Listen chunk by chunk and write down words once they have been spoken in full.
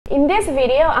In this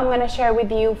video, I'm going to share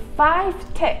with you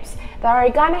 5 tips that are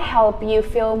going to help you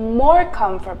feel more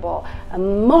comfortable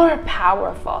and more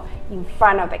powerful in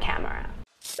front of the camera.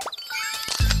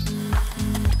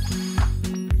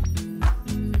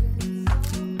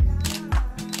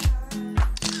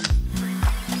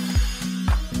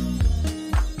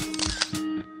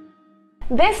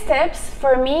 These tips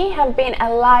for me have been a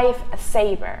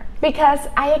lifesaver because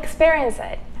I experienced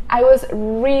it. I was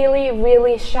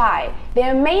really shy. The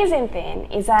amazing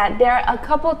thing is that there are a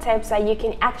couple tips that you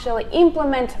can actually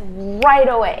implement right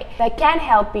away that can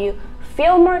help you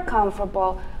feel more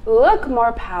comfortable, look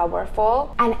more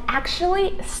powerful, and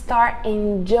actually start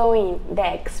enjoying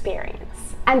the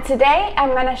experience. And today I'm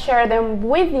gonna share them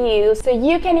with you so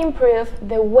you can improve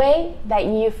the way that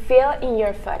you feel in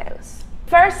your photos.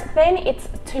 First thing, it's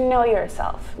to know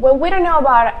yourself. When we don't know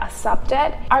about a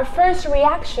subject, our first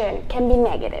reaction can be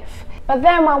negative. But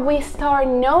then when we start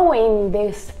knowing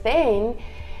this thing,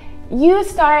 you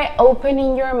start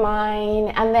opening your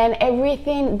mind, and then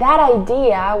everything, that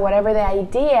idea, whatever the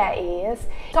idea is,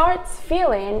 starts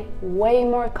feeling way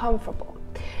more comfortable.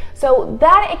 So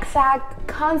that exact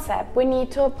concept, we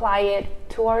need to apply it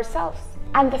to ourselves.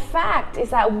 And the fact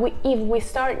is that if we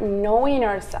start knowing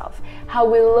ourselves, how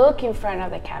we look in front of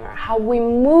the camera, how we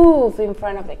move in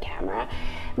front of the camera,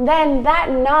 then that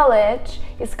knowledge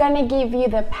is going to give you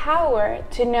the power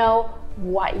to know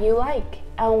what you like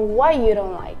and what you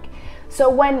don't like. So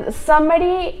when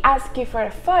somebody asks you for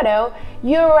a photo,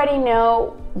 you already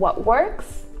know what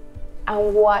works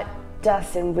and what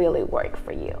doesn't really work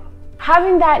for you.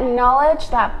 Having that knowledge,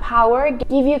 that power,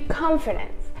 give you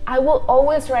confidence. I will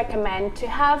always recommend to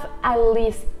have at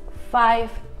least 5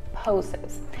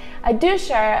 poses. I do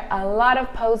share a lot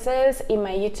of poses in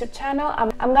my YouTube channel.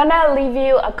 I'm gonna leave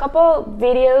you a couple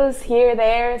videos here,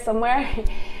 there, somewhere,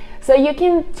 so you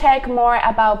can check more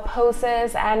about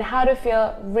poses and how to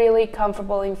feel really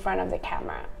comfortable in front of the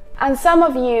camera. And some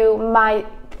of you might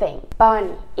think,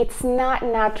 Bonnie, it's not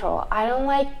natural. I don't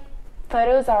like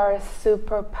photos that are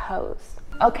superposed.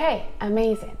 Okay,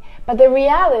 amazing. But the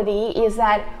reality is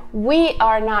that we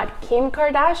are not Kim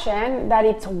Kardashian, that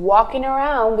it's walking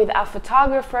around with a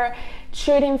photographer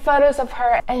shooting photos of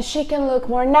her and she can look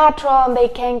more natural and they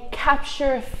can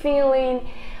capture a feeling,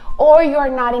 or you're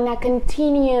not in a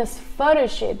continuous photo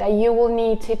shoot that you will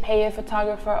need to pay a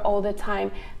photographer all the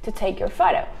time to take your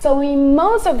photo. So in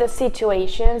most of the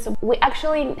situations, we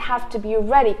actually have to be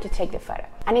ready to take the photo.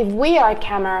 And if we are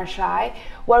camera shy,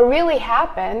 what really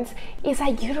happens is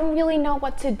that you don't really know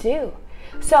what to do.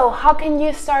 So how can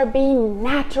you start being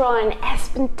natural and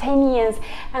spontaneous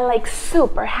and like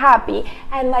super happy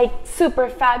and like super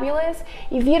fabulous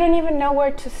if you don't even know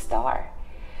where to start?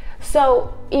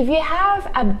 So if you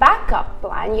have a backup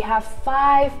plan, you have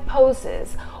 5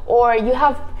 poses, or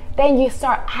then you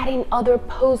start adding other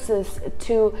poses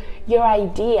to your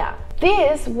idea.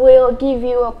 This will give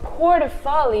you a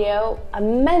portfolio, a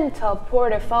mental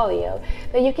portfolio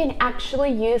that you can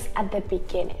actually use at the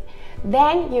beginning.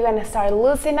 Then you're gonna start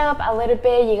loosening up a little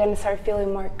bit, you're gonna start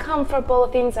feeling more comfortable,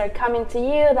 things are coming to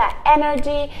you, that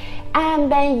energy,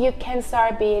 and then you can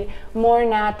start being more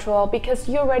natural because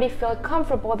you already feel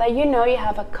comfortable, that you know you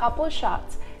have a couple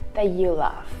shots that you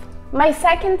love. My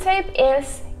second tip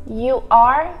is you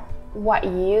are what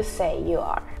you say you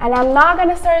are. And I'm not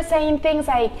gonna start saying things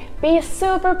like be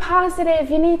super positive,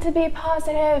 you need to be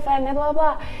positive and blah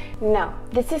blah. No,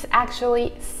 this is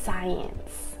actually science.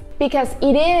 Because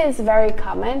it is very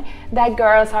common that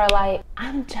girls are like,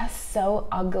 I'm just so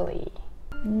ugly.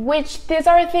 Which these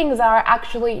are things that are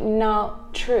actually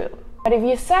not true. But if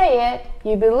you say it,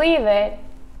 you believe it,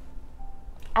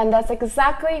 and that's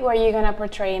exactly what you're gonna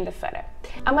portray in the photo.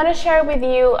 I'm gonna share with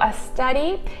you a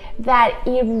study that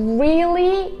it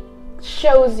really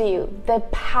shows you the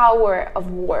power of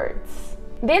words.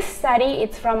 This study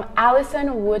is from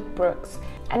Alison Wood Brooks,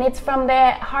 and it's from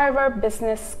the Harvard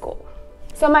Business School.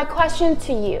 So my question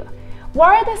to you, what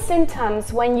are the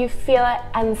symptoms when you feel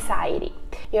anxiety?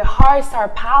 Your heart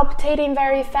starts palpitating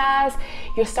very fast,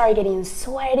 you start getting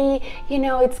sweaty, you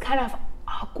know, it's kind of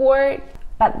awkward.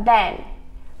 But then,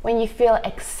 when you feel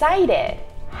excited,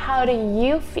 how do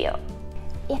you feel?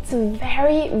 It's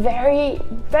very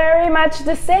much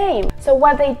the same. So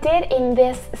what they did in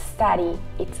this study,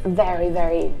 it's very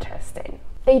interesting.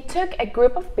 They took a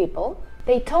group of people,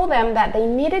 they told them that they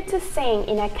needed to sing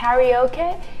in a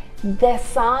karaoke the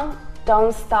song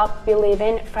Don't Stop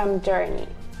Believing from Journey.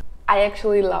 I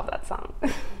actually love that song.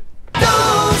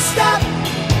 Don't stop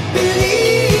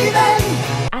believing.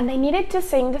 And they needed to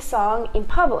sing the song in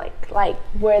public, like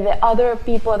where the other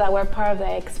people that were part of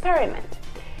the experiment.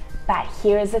 But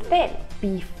here's the thing,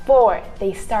 before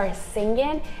they start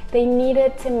singing, they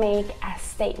needed to make a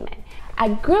statement. A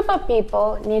group of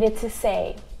people needed to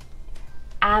say,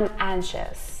 I'm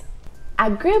anxious. A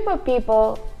group of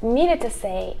people needed to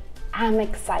say, I'm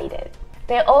excited.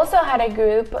 They also had a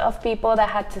group of people that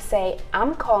had to say,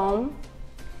 I'm calm,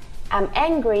 I'm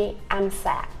angry, I'm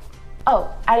sad.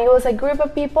 Oh, and it was a group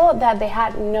of people that they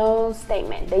had no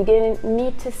statement. They didn't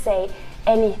need to say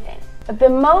anything. But the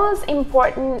most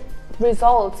important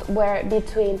results were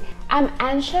between I'm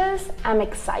anxious, I'm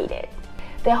excited.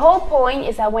 The whole point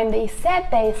is that when they said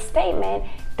their statement,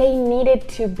 they needed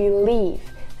to believe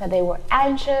that they were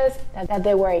anxious, that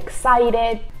they were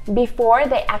excited before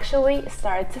they actually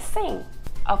started to sing.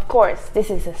 Of course,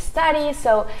 this is a study,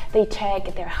 so they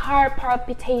check their heart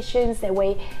palpitations, the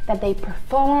way that they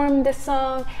perform the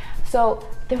song. So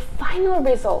the final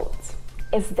result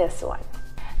is this one.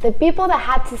 The people that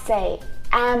had to say,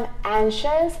 I'm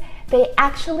anxious, they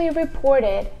actually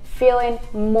reported feeling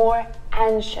more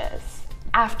anxious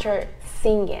after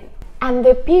singing. And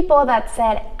the people that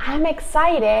said, I'm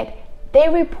excited, they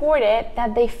reported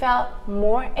that they felt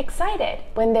more excited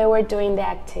when they were doing the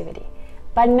activity.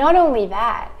 But not only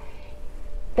that,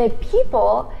 the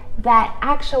people that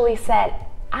actually said,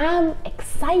 I'm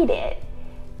excited,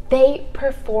 they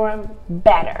perform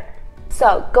better.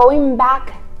 So going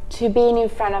back to being in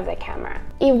front of the camera.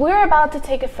 If we're about to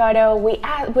take a photo,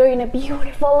 we're in a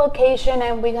beautiful location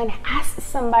and we're gonna ask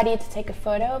somebody to take a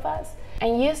photo of us,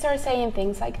 and you start saying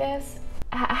things like this.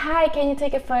 Hi, can you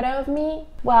take a photo of me?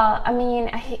 Well, I mean,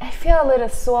 I feel a little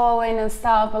swollen and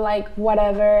stuff, but like,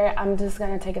 whatever, I'm just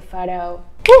gonna take a photo.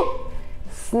 Woo!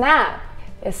 Snap!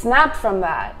 It snapped from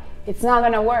that. It's not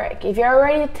gonna work. If you're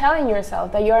already telling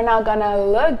yourself that you're not gonna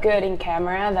look good in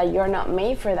camera, that you're not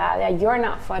made for that you're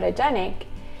not photogenic,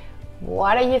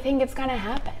 what do you think is gonna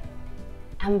happen?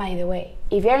 And by the way,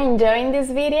 if you're enjoying this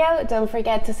video, don't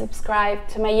forget to subscribe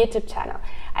to my YouTube channel.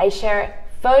 I share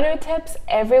photo tips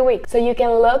every week so you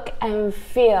can look and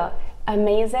feel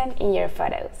amazing in your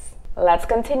photos. Let's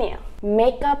continue.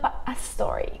 Make up a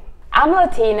story. I'm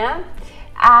Latina,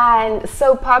 and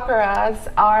soap operas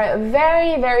are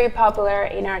very, very popular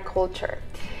in our culture,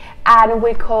 and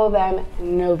we call them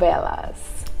novelas.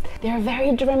 They're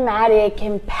very dramatic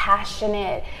and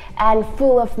passionate and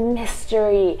full of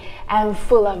mystery and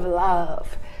full of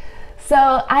love. So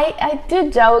I do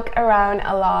joke around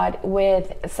a lot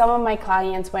with some of my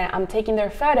clients when I'm taking their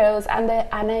photos, and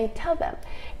I tell them,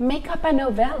 make up a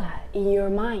novella in your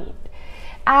mind.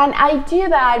 And I do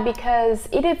that because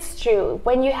it is true.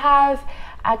 When you have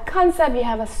a concept, you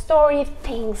have a story,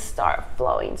 things start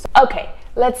flowing. Okay,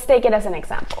 let's take it as an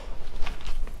example.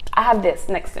 I have this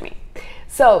next to me.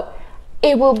 So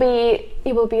it will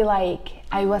be like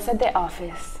I was at the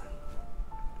office,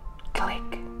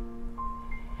 click,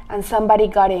 and somebody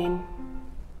got in,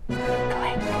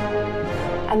 click,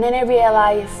 and then I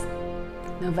realized,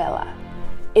 novella.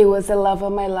 It was the love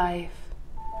of my life.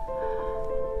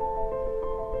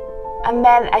 And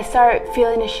then I start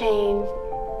feeling ashamed,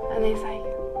 and it's like,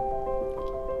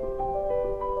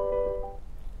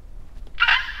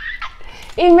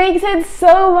 it makes it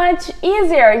so much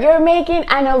easier. You're making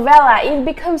a novella. It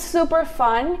becomes super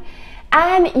fun,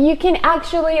 and you can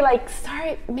actually like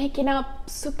start making up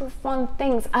super fun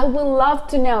things. I would love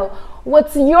to know,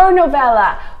 what's your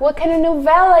novella? What kind of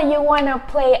novella you want to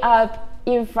play up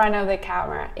in front of the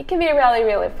camera? It can be really,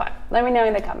 really fun. Let me know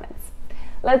in the comments.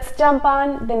 Let's jump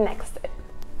on the next tip.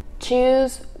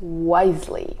 Choose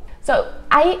wisely. So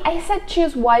I said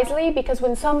choose wisely because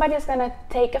when somebody's gonna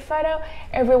take a photo,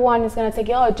 everyone is gonna take,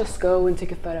 oh, just go and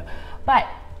take a photo. But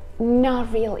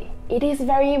not really. It is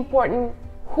very important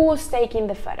who's taking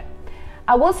the photo.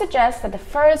 I will suggest that the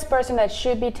first person that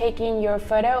should be taking your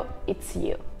photo, it's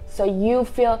you. So you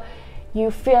feel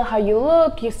how you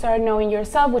look, you start knowing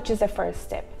yourself, which is the first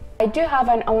step. I do have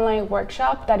an online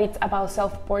workshop that it's about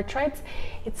self-portraits.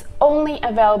 It's only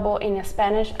available in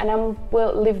Spanish, and I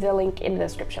will leave the link in the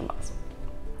description box.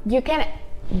 You can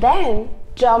then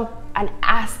jump and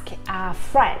ask a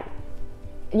friend.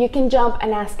 You can jump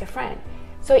and ask a friend.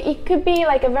 So it could be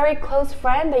like a very close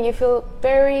friend that you feel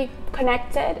very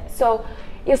connected. So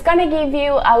it's gonna give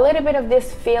you a little bit of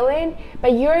this feeling,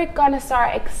 but you're gonna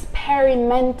start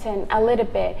experimenting a little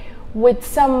bit with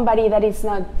somebody that is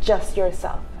not just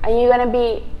yourself. And you're gonna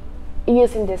be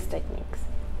using these techniques.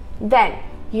 Then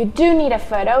you do need a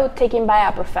photo taken by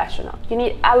a professional. You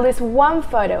need at least one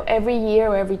photo every year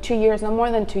or every 2 years, no more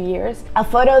than 2 years. A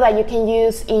photo that you can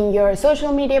use in your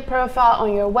social media profile,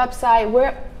 on your website.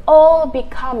 We're all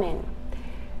becoming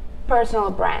personal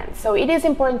brands. So it is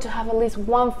important to have at least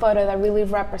one photo that really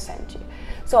represents you.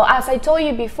 So as I told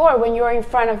you before, when you're in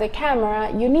front of the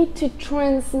camera, you need to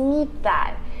transmit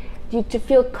that. You to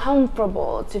feel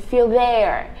comfortable, to feel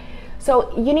there.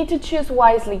 So you need to choose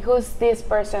wisely who's this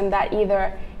person that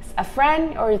either is a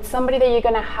friend or it's somebody that you're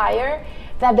gonna hire,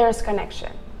 that there's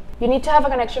connection. You need to have a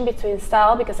connection between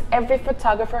style because every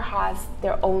photographer has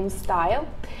their own style.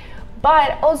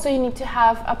 But also you need to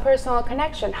have a personal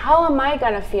connection. How am I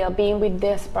gonna feel being with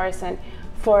this person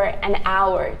for an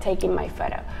hour taking my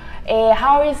photo?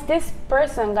 How is this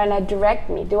person gonna direct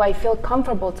me? Do I feel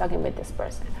comfortable talking with this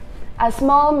person? A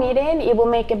small meeting, it will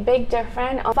make a big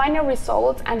difference on final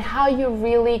results and how you're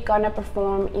really gonna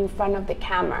perform in front of the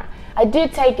camera. I do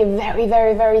take it very,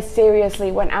 very, very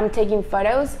seriously when I'm taking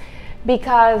photos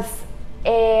because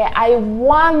I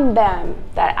want them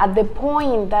that at the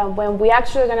point that when we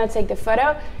actually gonna take the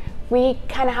photo, we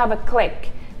kind of have a click.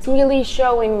 It's really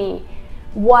showing me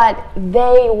what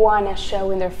they want to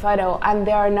show in their photo and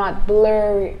they are not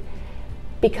blurred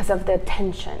because of the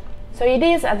tension. So it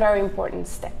is a very important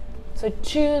step. So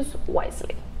choose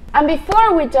wisely. And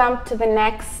before we jump to the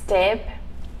next step,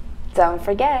 don't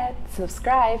forget,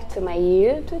 subscribe to my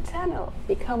YouTube channel.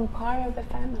 Become part of the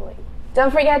family.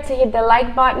 Don't forget to hit the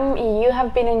like button if you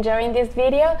have been enjoying this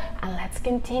video, and let's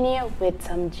continue with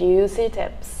some juicy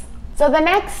tips. So the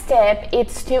next step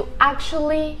is to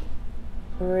actually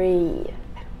breathe.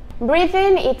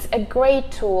 Breathing, it's a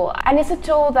great tool, and it's a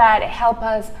tool that helps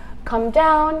us calm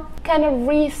down, kind of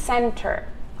recenter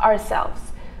ourselves.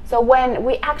 So when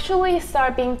we actually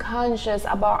start being conscious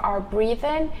about our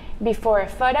breathing before a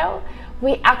photo,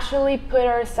 we actually put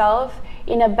ourselves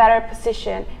in a better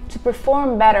position to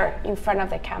perform better in front of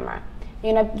the camera.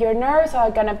 You know, your nerves are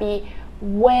gonna be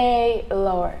way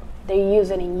lower. They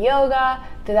use it in yoga,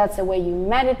 that's the way you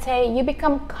meditate. You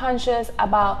become conscious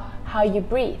about how you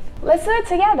breathe. Let's do it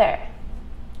together.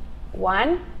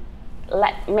 1,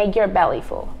 make your belly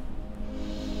full.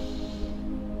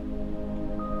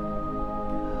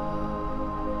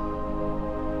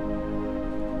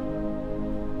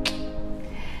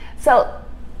 So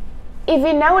if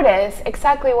you notice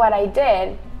exactly what I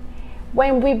did,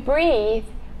 when we breathe,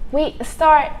 we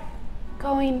start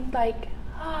going like,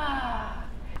 ah.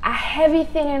 A heavy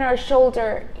thing in our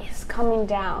shoulder is coming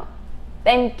down.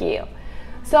 Thank you.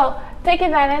 So take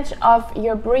advantage of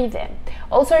your breathing.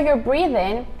 Also your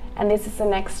breathing, and this is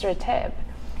an extra tip,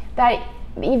 that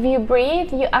if you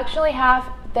breathe, you actually have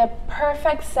the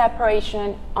perfect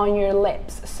separation on your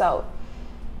lips. So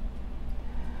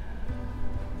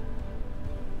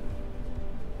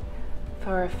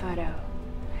for a photo.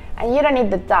 And you don't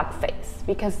need the duck face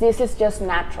because this is just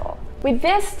natural. With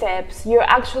these tips, you're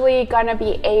actually gonna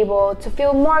be able to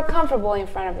feel more comfortable in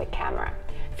front of the camera.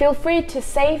 Feel free to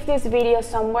save this video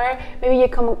somewhere. Maybe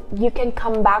you can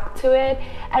come back to it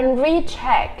and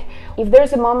recheck. If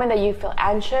there's a moment that you feel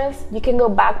anxious, you can go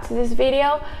back to this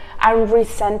video and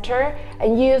recenter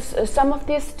and use some of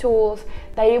these tools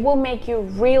that it will make you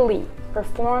really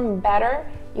perform better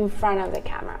in front of the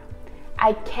camera.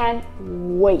 I can't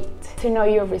wait to know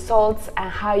your results and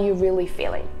how you're really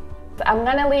feeling. So I'm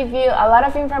gonna leave you a lot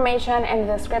of information in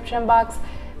the description box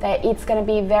that it's gonna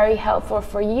be very helpful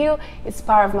for you. It's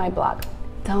part of my blog.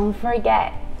 Don't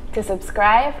forget to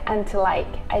subscribe and to like.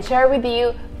 I share with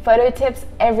you photo tips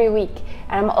every week,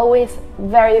 and I'm always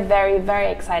very, very, very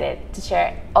excited to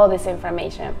share all this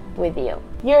information with you.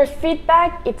 Your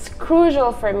feedback, it's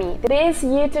crucial for me. This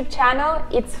YouTube channel,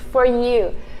 it's for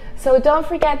you. So don't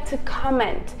forget to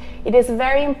comment. It is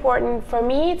very important for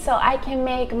me so I can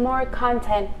make more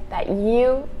content that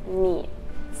you need.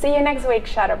 See you next week,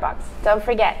 Shutterbox. Don't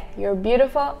forget, you're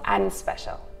beautiful and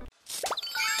special.